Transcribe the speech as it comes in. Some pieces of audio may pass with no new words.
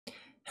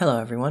Hello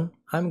everyone,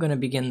 I'm going to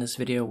begin this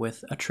video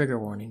with a trigger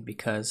warning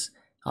because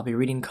I'll be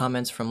reading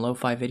comments from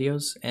lo-fi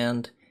videos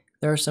and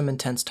there are some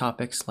intense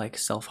topics like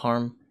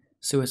self-harm,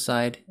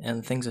 suicide,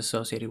 and things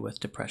associated with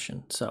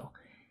depression. So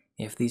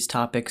if these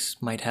topics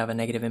might have a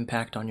negative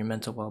impact on your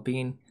mental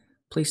well-being,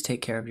 please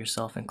take care of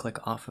yourself and click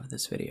off of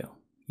this video.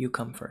 You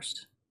come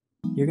first.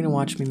 You're going to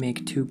watch me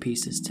make two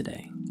pieces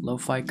today,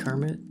 Lo-Fi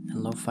Kermit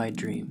and Lo-Fi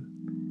Dream.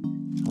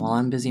 While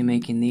I'm busy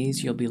making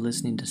these, you'll be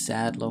listening to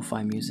sad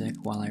lo-fi music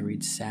while I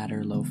read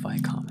sadder lo-fi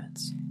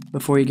comments.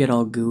 Before you get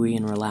all gooey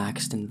and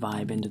relaxed and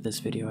vibe into this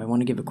video, I want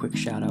to give a quick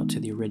shout out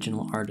to the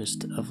original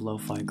artist of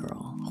Lo-Fi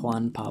Girl,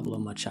 Juan Pablo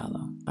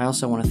Machado. I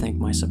also want to thank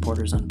my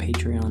supporters on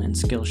Patreon and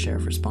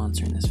Skillshare for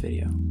sponsoring this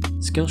video.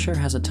 Skillshare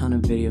has a ton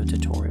of video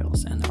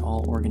tutorials and they're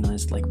all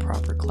organized like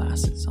proper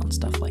classes on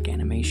stuff like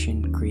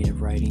animation,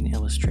 creative writing,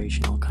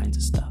 illustration, all kinds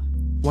of stuff.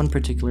 One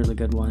particularly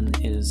good one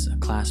is a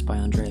class by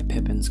Andrea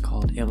Pippins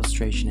called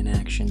Illustration in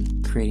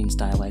Action, Creating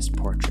Stylized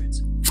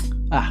Portraits.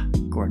 Ah,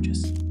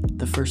 gorgeous.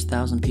 The first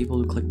 1,000 people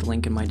who click the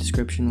link in my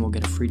description will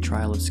get a free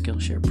trial of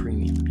Skillshare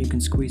Premium. You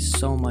can squeeze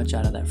so much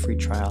out of that free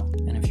trial,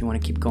 and if you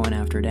want to keep going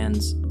after it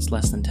ends, it's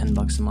less than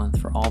 $10 a month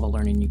for all the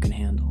learning you can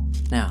handle.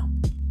 Now,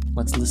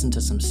 let's listen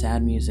to some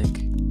sad music,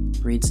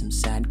 read some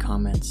sad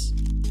comments,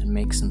 and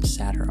make some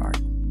sadder art.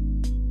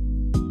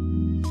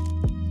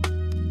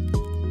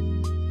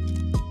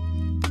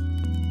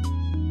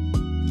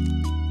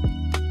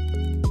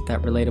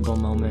 That relatable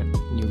moment,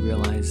 you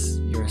realize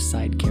you're a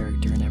side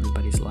character in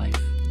everybody's life,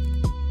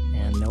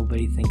 and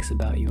nobody thinks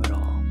about you at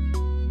all.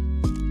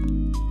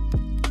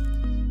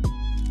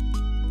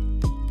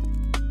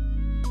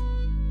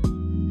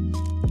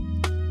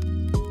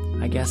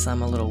 I guess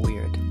I'm a little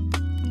weird.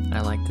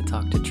 I like to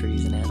talk to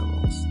trees and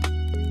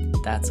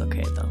animals. That's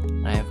okay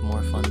though, I have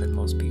more fun than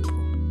most people.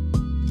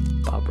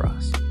 Bob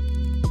Ross.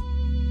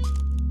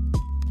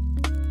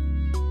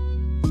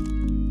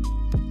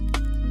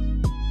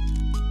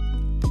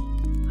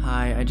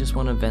 Hi, I just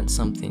want to vent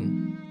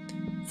something.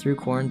 Through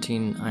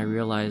quarantine, I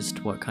realized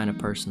what kind of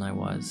person I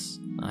was.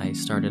 I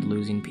started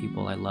losing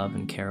people I love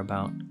and care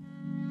about.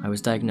 I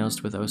was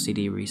diagnosed with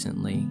OCD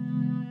recently,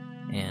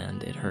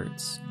 and it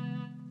hurts.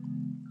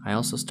 I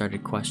also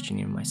started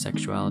questioning my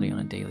sexuality on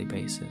a daily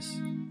basis.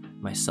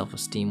 My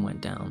self-esteem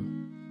went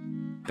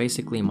down.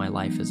 Basically, my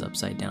life is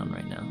upside down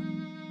right now.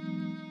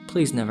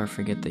 Please never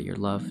forget that you're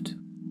loved.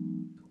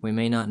 We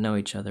may not know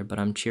each other, but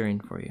I'm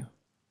cheering for you.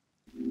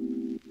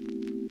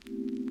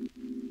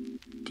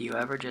 Do you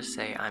ever just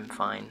say, I'm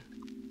fine,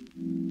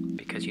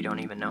 because you don't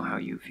even know how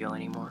you feel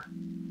anymore?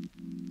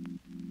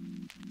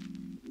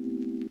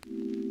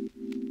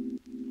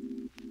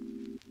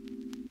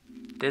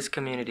 This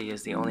community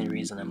is the only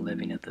reason I'm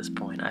living at this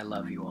point. I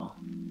love you all.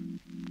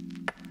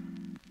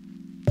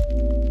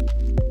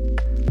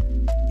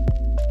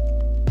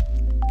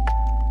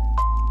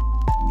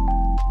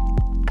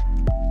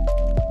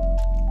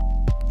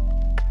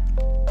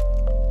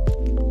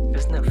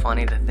 Isn't it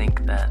funny to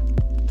think that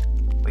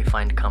we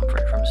find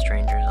comfort from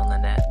strangers on the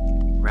net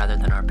rather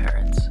than our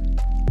parents?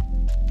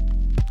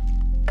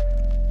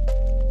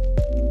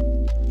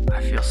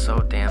 I feel so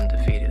damn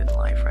defeated in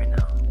life right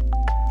now.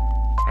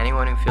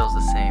 Anyone who feels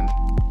the same,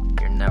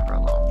 you're never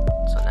alone,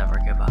 so never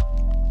give up.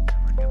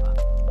 Never give up.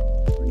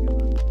 Never give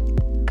up.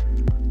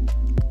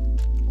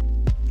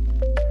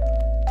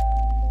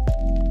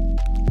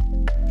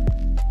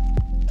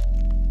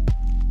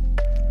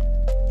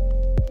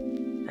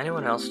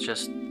 Anyone else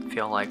just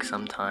feel like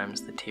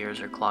sometimes the tears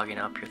are clogging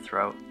up your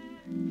throat,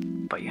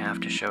 but you have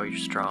to show you're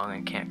strong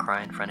and can't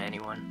cry in front of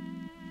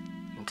anyone,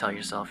 and tell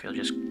yourself you'll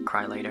just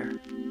cry later?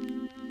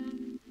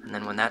 And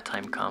then when that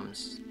time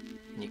comes,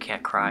 and you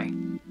can't cry,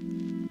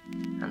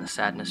 and the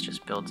sadness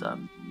just builds up.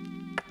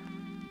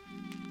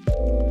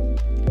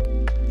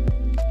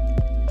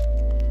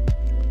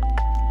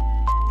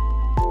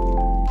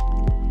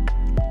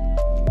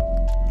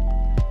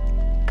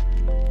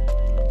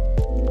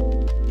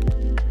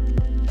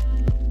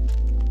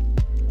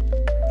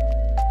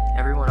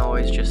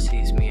 Just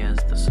sees me as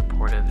the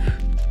supportive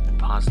and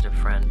positive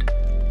friend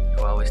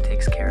who always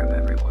takes care of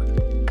everyone.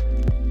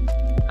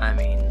 I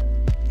mean,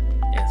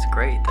 it's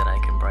great that I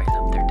can brighten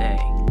up their day,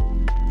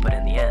 but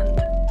in the end,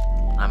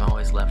 I'm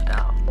always left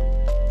out.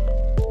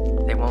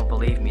 They won't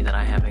believe me that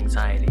I have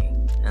anxiety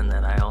and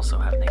that I also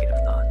have negative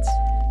thoughts.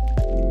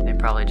 They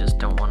probably just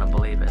don't want to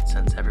believe it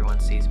since everyone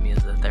sees me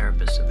as the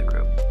therapist of the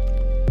group.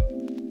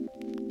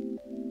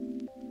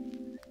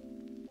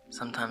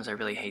 Sometimes I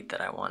really hate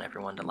that I want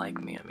everyone to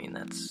like me. I mean,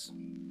 that's...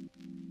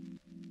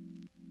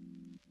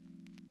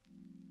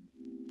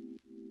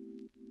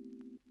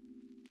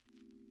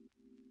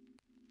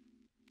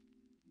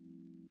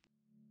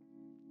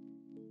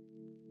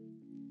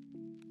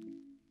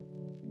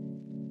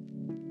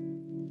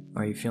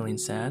 Are you feeling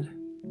sad?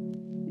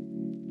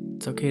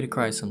 It's okay to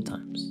cry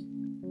sometimes.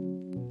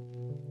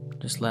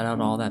 Just let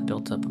out all that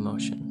built-up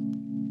emotion.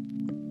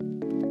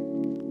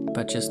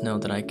 But just know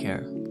that I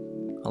care.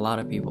 A lot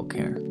of people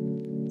care.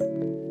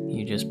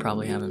 You just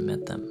probably haven't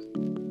met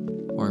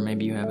them. Or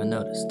maybe you haven't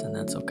noticed, and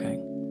that's okay.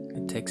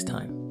 It takes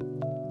time.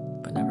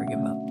 But never give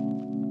up.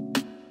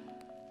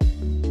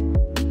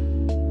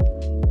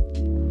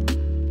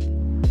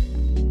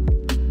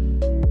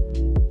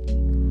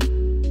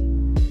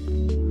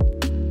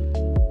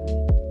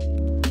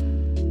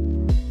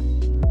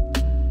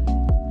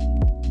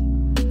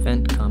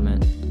 vent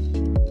comment.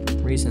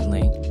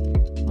 Recently,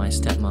 my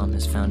stepmom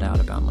has found out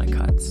about my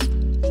cuts.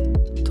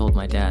 Told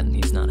my dad and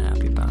he's not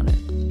happy about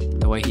it.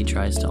 The way he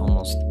tries to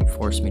almost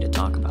force me to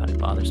talk about it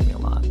bothers me a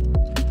lot.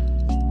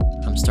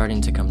 I'm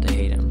starting to come to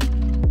hate him.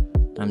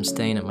 I'm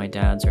staying at my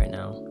dad's right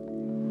now.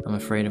 I'm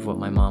afraid of what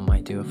my mom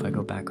might do if I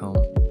go back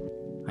home.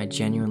 I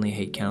genuinely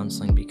hate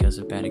counseling because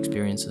of bad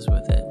experiences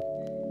with it,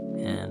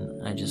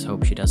 and I just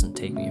hope she doesn't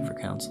take me for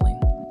counseling.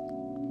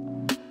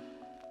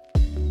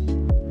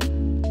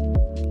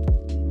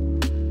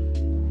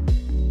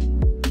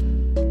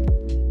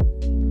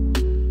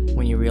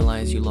 When you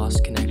realize you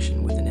lost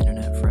connection with an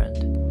internet friend,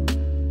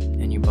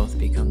 and you both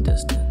become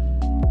distant,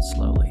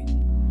 slowly.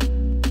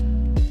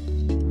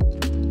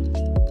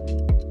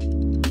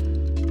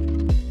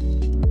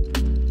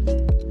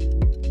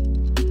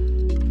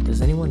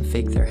 Does anyone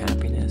fake their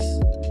happiness,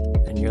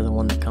 and you're the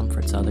one that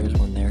comforts others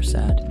when they're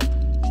sad,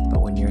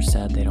 but when you're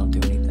sad they don't do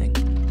anything?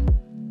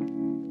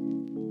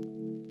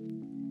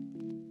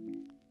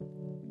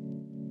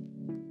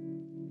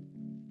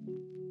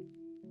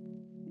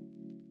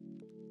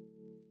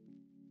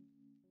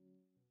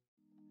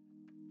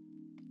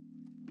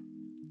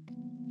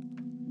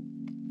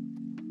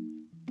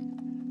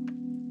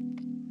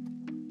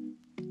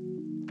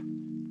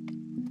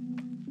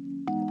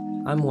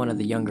 I'm one of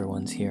the younger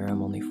ones here.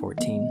 I'm only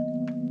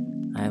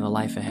 14. I have a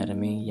life ahead of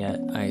me, yet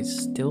I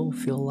still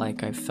feel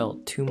like I've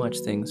felt too much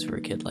things for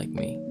a kid like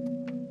me.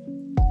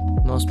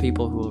 Most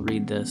people who will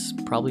read this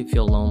probably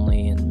feel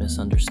lonely and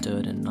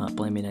misunderstood and not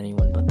blaming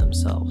anyone but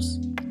themselves.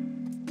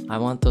 I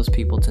want those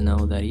people to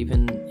know that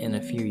even in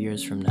a few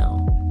years from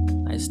now,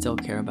 I still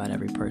care about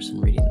every person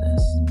reading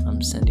this.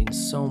 I'm sending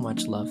so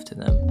much love to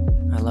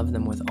them. I love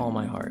them with all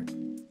my heart.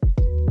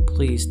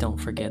 Please don't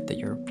forget that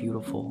you're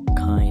beautiful,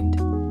 kind,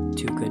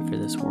 too good for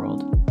this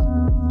world.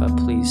 But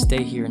please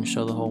stay here and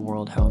show the whole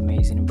world how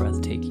amazing and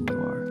breathtaking you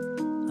are.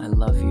 I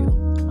love you.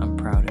 I'm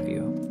proud of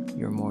you.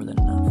 You're more than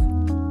enough.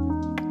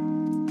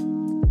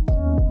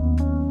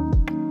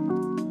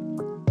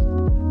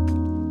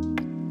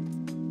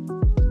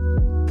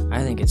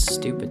 I think it's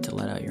stupid to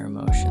let out your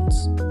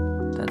emotions.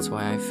 That's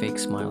why I fake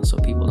smile so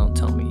people don't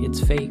tell me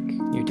it's fake.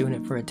 You're doing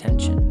it for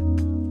attention.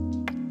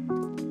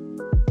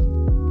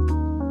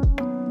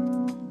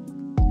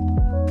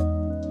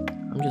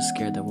 I'm just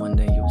scared that one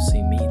day you'll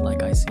see me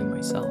like I see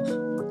myself.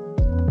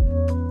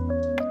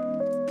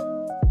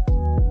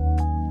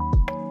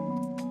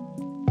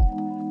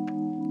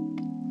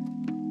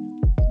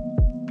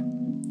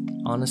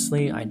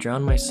 Honestly, I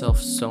drown myself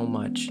so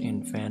much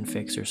in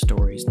fanfics or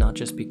stories, not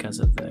just because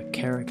of the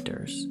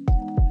characters,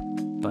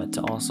 but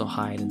to also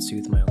hide and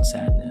soothe my own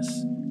sadness.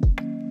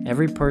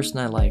 Every person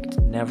I liked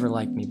never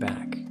liked me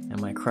back,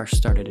 and my crush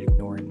started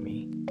ignoring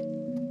me.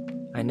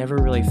 I never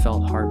really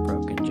felt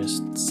heartbroken,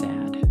 just sad.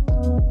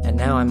 And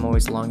now I'm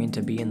always longing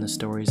to be in the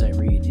stories I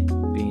read,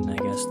 being, I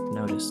guess,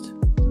 noticed.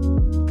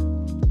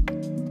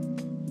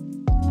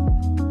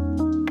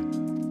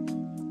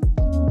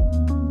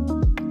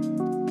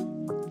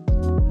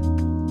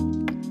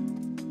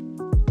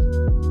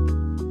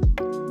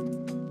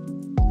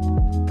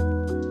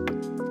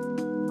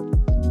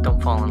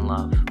 Don't fall in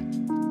love.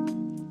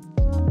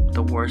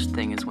 The worst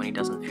thing is when he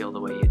doesn't feel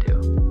the way you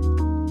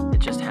do. It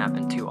just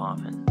happened too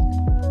often.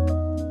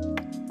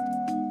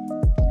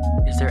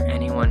 Is there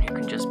anyone who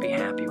can just be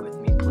happy with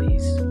me,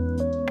 please?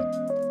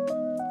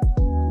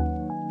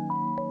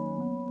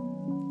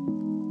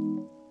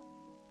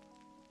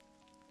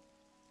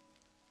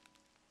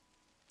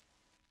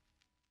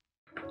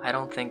 I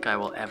don't think I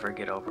will ever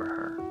get over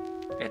her.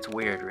 It's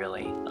weird,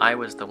 really. I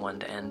was the one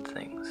to end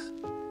things.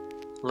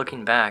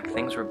 Looking back,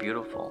 things were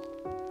beautiful.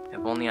 If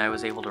only I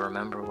was able to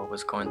remember what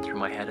was going through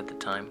my head at the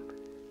time.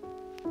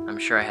 I'm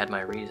sure I had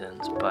my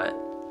reasons, but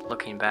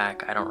looking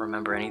back, I don't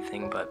remember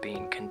anything but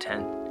being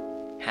content,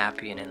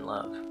 happy, and in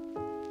love.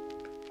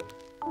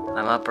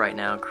 I'm up right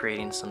now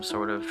creating some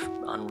sort of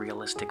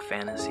unrealistic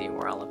fantasy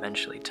where I'll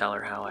eventually tell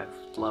her how I've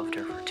loved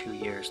her for 2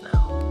 years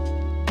now,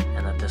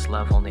 and that this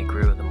love only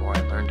grew the more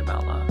I learned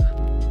about love.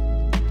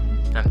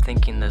 I'm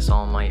thinking this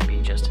all might be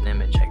just an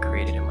image I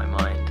created in my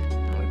mind,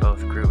 and we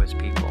both grew as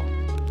people.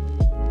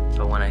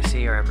 But when I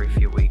see her every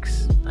few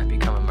weeks, I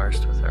become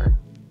immersed with her.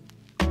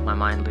 My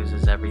mind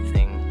loses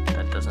everything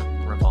that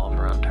doesn't revolve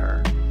around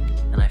her,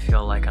 and I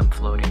feel like I'm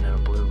floating in a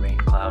blue rain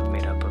cloud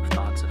made up of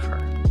thoughts of her.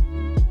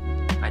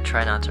 I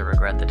try not to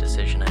regret the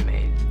decision I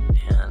made,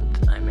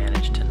 and I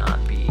managed to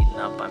not be eaten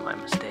up by my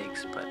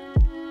mistakes, but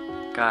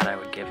God, I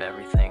would give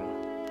everything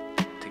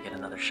to get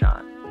another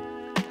shot.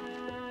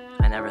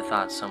 I never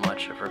thought so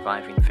much of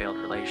reviving failed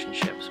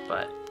relationships,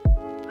 but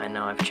I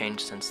know I've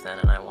changed since then,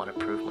 and I want to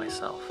prove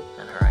myself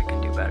and her I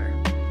can do better.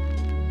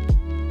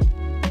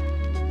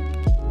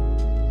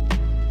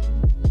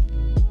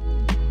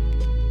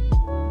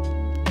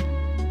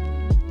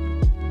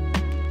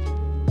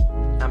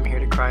 I'm here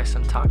to cry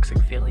some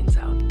toxic feelings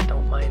out.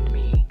 Don't mind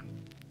me.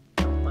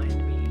 Don't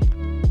mind me.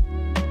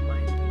 Don't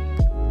mind me.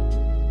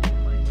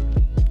 Don't mind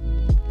me.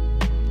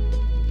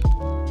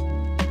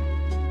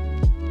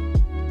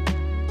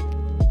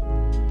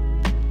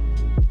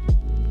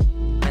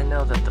 I know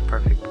know that the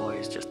perfect boy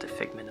is just a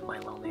figment of my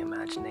lonely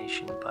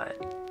imagination, but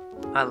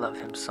I love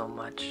him so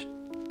much,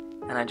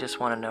 and I just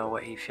want to know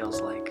what he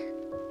feels like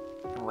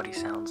and what he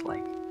sounds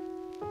like.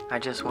 I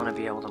just want to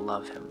be able to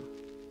love him,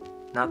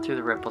 not through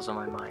the ripples of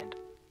my mind,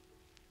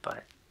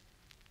 but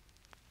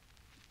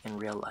in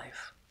real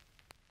life.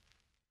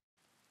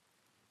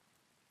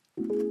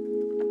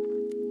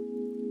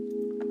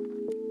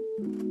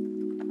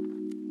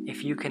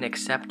 If you can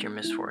accept your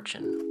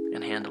misfortune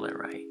and handle it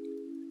right,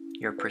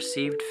 your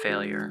perceived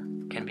failure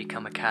can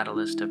become a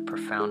catalyst of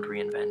profound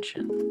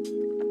reinvention.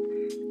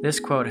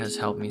 This quote has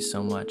helped me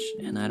so much,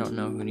 and I don't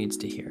know who needs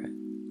to hear it.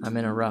 I'm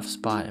in a rough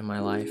spot in my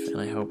life, and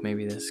I hope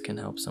maybe this can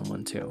help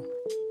someone too.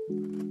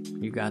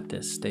 You got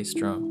this. Stay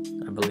strong.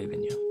 I believe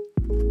in you.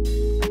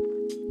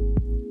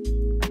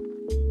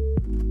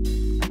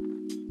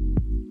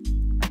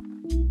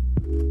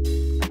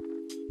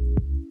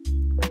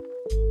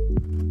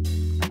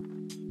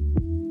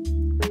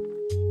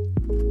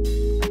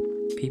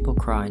 People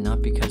cry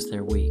not because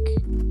they're weak.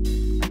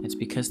 It's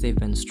because they've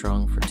been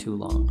strong for too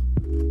long.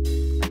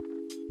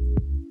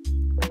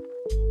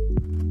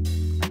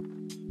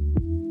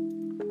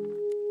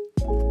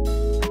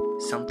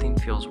 Something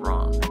feels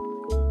wrong,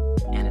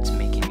 and it's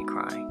making me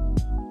cry.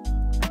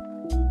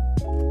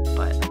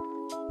 But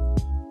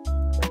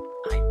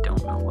I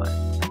don't know what.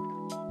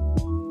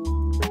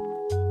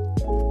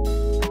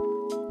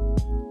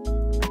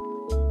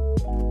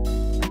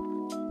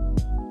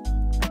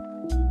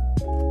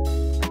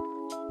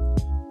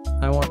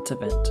 I want to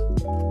vent.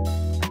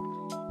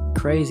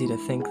 Crazy to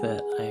think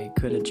that I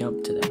could have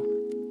jumped today.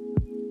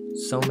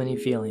 So many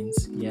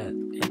feelings, yet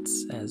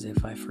it's as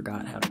if I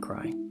forgot how to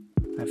cry.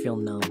 I feel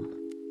numb.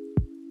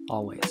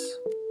 Always.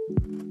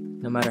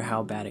 No matter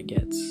how bad it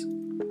gets.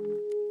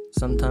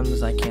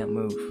 Sometimes I can't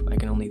move. I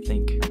can only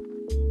think.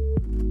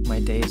 My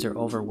days are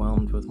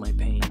overwhelmed with my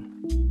pain.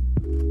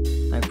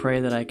 I pray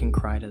that I can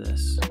cry to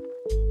this.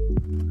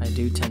 I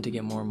do tend to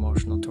get more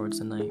emotional towards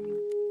the night.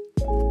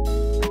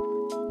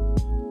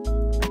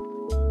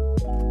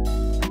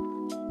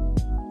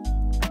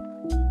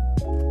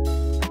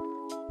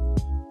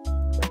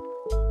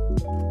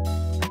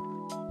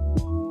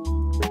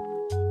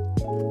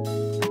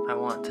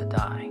 To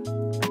die.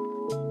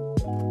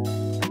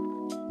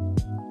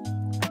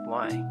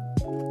 Why?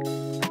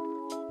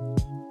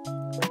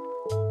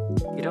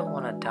 You don't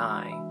want to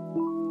die.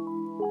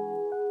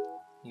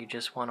 You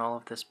just want all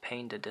of this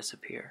pain to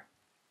disappear.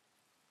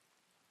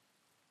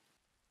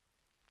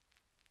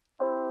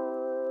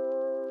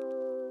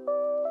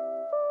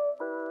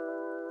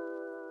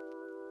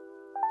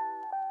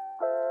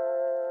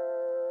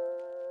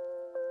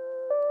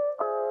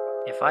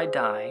 If I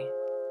die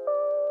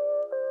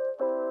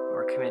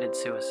or committed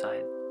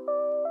suicide,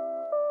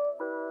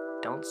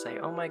 don't say,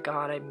 "Oh my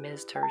God, I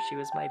missed her, she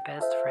was my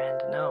best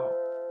friend." No.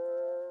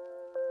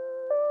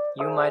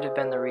 You might have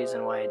been the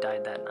reason why I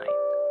died that night.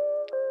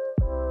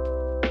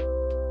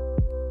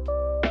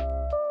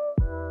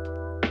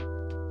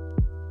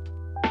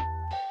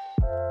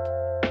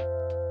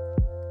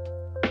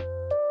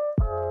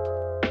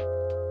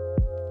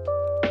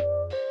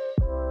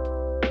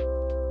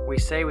 We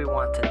say we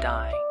want to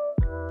die,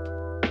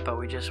 but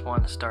we just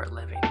want to start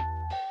living.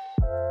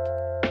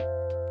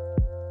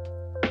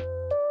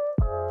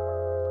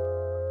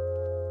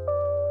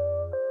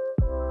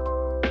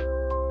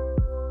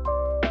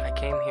 I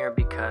came here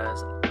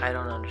because I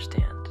don't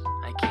understand.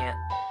 I can't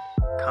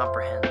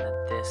comprehend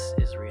that this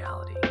is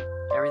reality.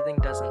 Everything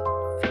doesn't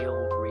feel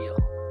real.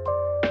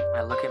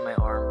 I look at my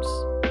arms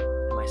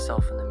and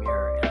myself in the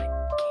mirror and I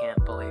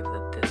can't believe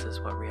that this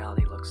is what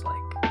reality looks like.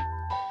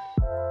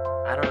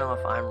 I don't know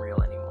if I'm real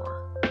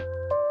anymore.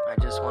 I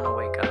just want to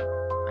wake up.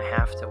 I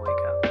have to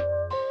wake up.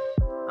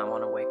 I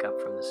want to wake up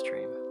from this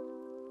dream.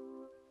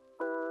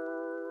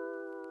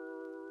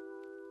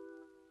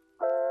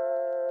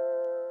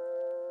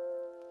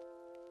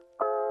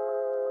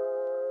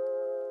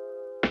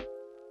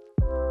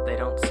 They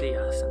don't see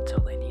us until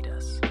they need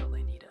us.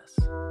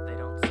 They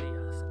don't see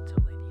us until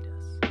they need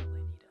us.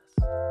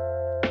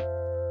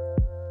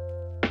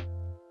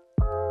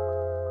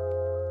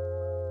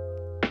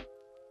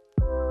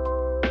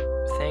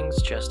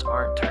 Things just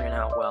aren't turning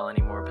out well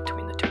anymore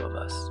between the two of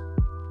us.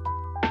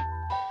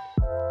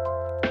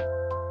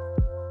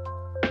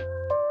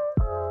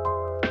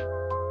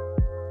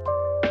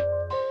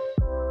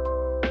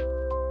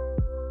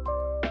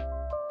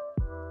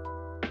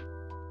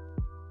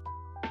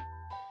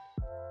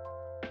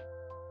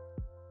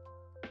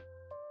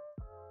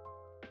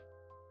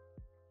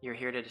 You're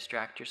here to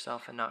distract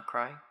yourself and not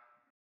cry?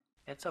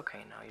 It's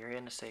okay now, you're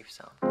in a safe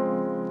zone.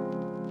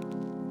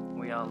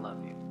 We all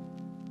love you.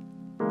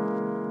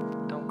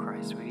 Don't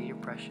cry, sweetie, you're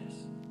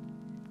precious.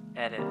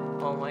 Edit.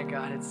 Oh my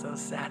God, it's so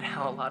sad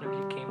how a lot of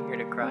you came here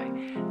to cry.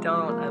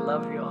 Don't, I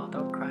love you all.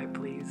 Don't cry,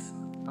 please.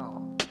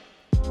 Oh.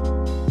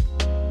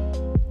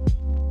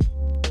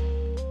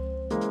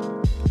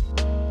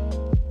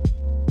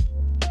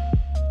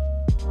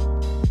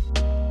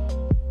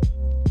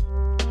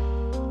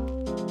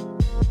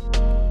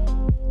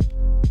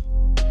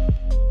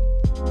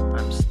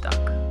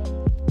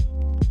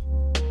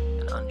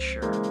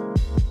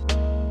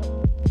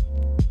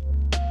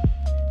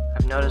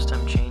 noticed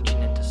I'm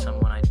changing into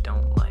someone I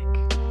don't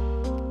like,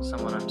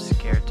 someone I'm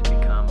scared to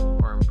become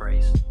or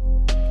embrace.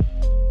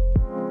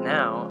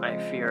 Now I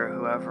fear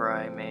whoever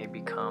I may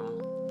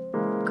become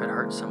could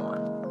hurt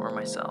someone or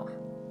myself.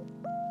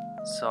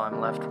 So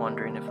I'm left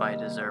wondering if I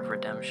deserve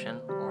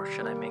redemption, or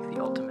should I make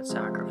the ultimate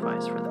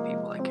sacrifice for the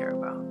people I care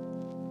about.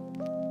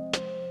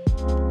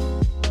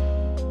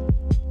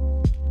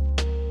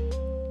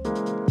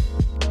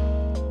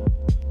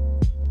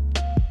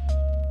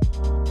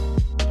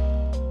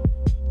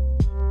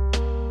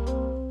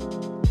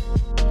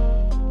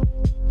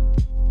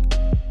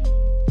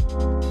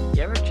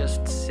 You ever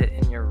just sit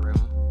in your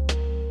room,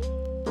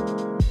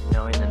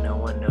 knowing that no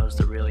one knows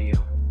the real you?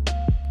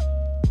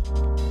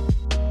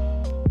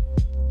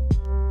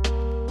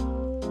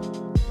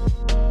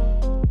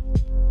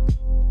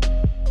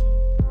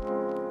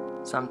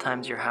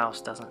 Sometimes your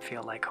house doesn't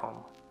feel like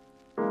home.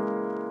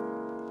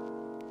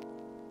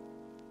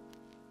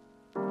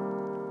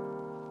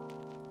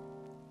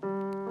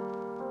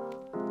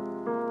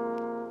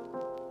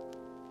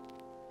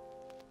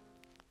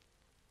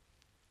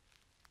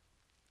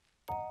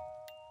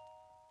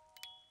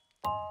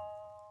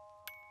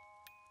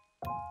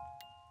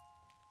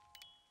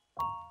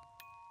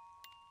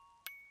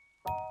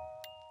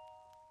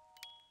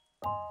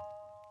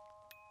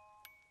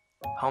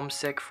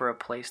 Homesick for a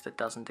place that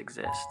doesn't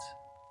exist.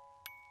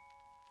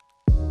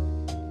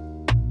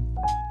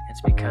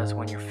 It's because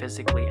when you're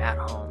physically at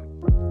home,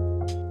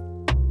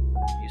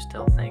 you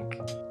still think,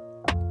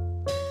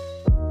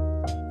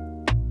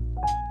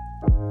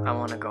 I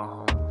want to go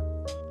home.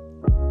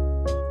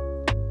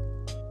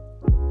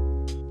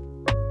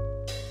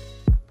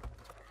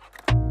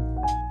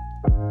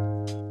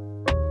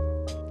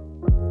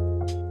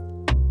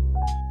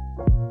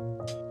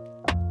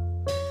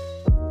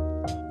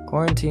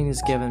 Quarantine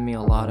has given me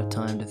a lot of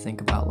time to think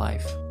about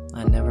life.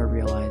 I never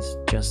realized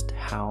just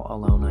how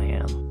alone I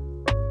am.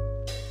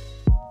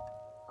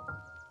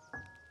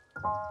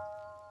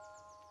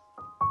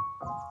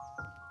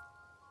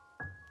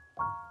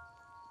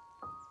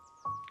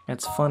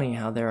 It's funny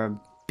how there are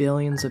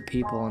billions of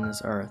people on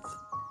this earth,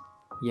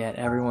 yet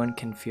everyone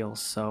can feel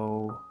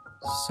so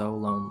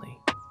lonely.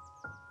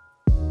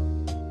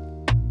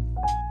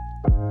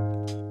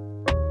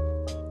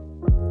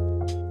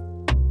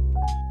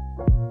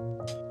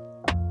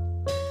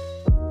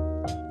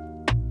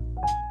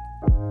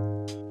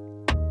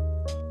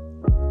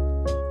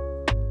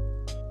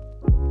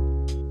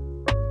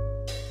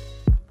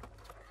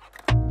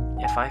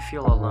 If I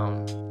feel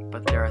alone,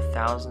 but there are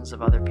thousands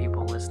of other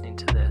people listening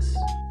to this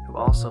who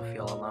also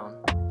feel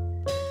alone,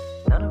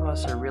 none of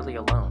us are really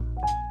alone.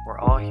 We're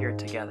all here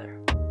together.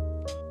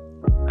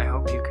 I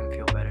hope you can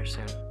feel better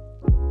soon.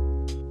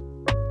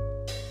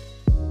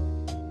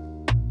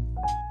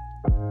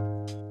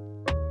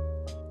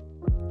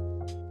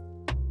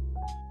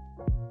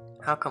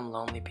 How come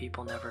lonely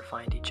people never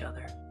find each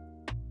other?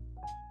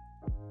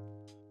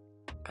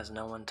 Because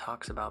no one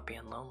talks about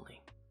being lonely.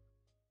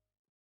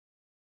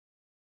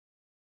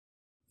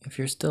 If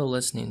you're still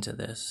listening to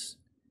this,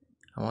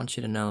 I want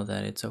you to know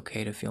that it's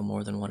okay to feel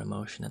more than one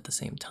emotion at the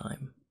same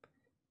time.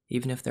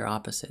 Even if they're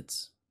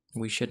opposites,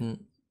 we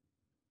shouldn't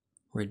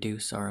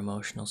reduce our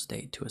emotional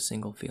state to a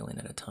single feeling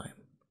at a time.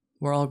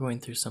 We're all going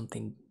through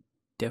something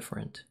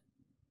different,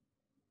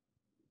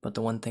 but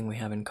the one thing we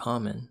have in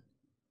common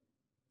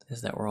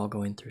is that we're all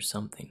going through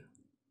something.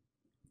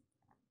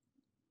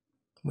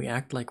 We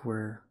act like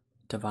we're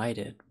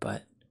divided,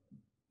 but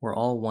we're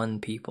all one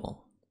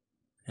people,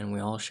 and we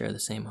all share the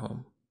same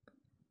home.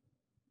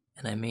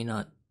 And I may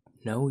not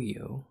know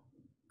you,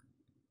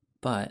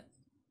 but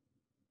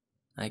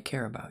I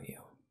care about you.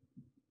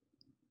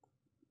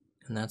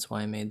 And that's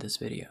why I made this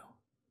video.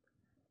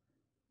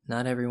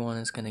 Not everyone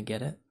is going to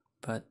get it,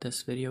 but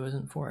this video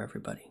isn't for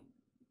everybody.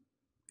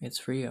 It's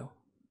for you.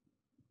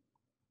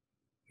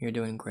 You're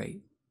doing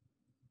great,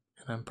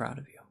 and I'm proud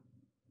of you.